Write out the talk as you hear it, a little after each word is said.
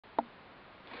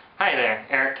Hi there,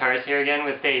 Eric Tars here again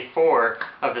with day 4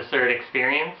 of the CERD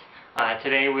experience.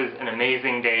 Today was an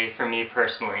amazing day for me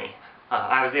personally.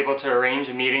 I was able to arrange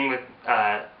a meeting with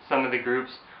some of the groups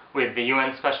with the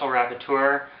UN Special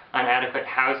Rapporteur on adequate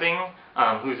housing,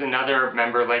 who's another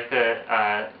member like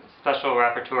the Special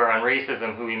Rapporteur on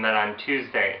racism who we met on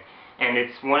Tuesday. And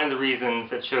it's one of the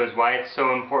reasons that shows why it's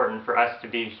so important for us to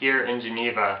be here in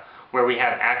Geneva, where we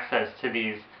have access to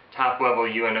these top-level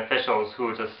UN officials who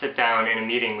will just sit down in a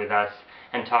meeting with us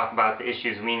and talk about the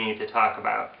issues we need to talk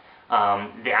about.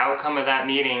 The outcome of that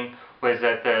meeting was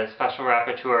that the Special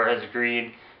Rapporteur has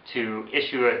agreed to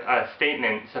issue a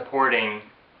statement supporting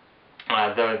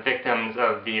the victims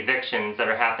of the evictions that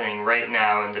are happening right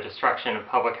now and the destruction of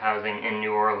public housing in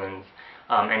New Orleans.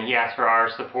 And he asked for our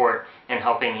support in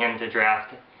helping him to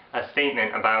draft a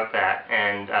statement about that,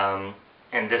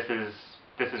 and this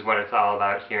is what it's all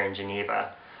about here in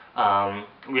Geneva.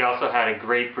 We also had a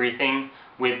great briefing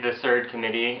with the CERD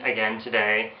Committee again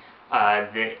today.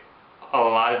 A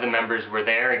lot of the members were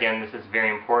there. Again, this is very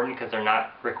important because they're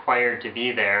not required to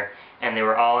be there, and they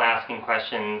were all asking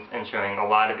questions and showing a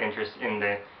lot of interest in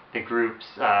the group's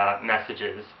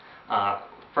messages.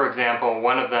 For example,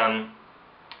 one of them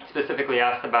specifically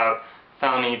asked about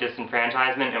felony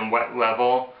disenfranchisement and what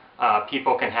level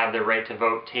people can have their right to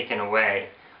vote taken away.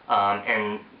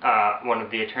 One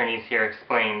of the attorneys here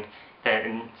explained that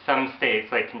in some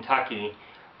states, like Kentucky,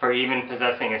 for even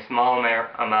possessing a small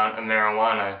amount of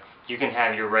marijuana, you can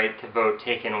have your right to vote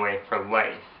taken away for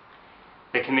life.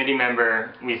 The committee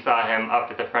member, we saw him up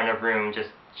at the front of the room just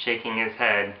shaking his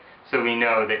head, so we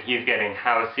know that he's getting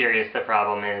how serious the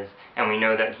problem is, and we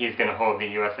know that he's going to hold the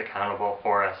U.S. accountable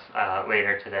for us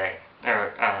later today,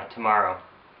 or tomorrow.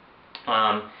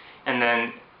 And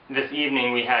then this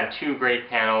evening we had 2 great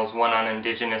panels, one on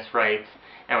indigenous rights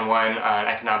and one on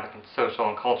economic and social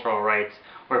and cultural rights,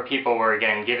 where people were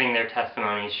again giving their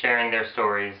testimonies, sharing their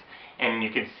stories, and you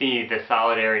could see the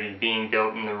solidarity being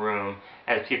built in the room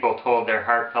as people told their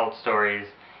heartfelt stories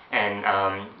and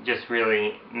just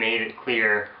really made it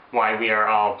clear why we are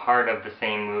all part of the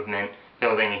same movement,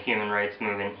 building a human rights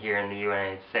movement here in the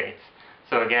United States.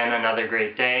 So again, another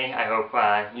great day. I hope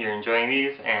you're enjoying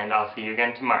these, and I'll see you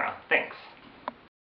again tomorrow. Thanks.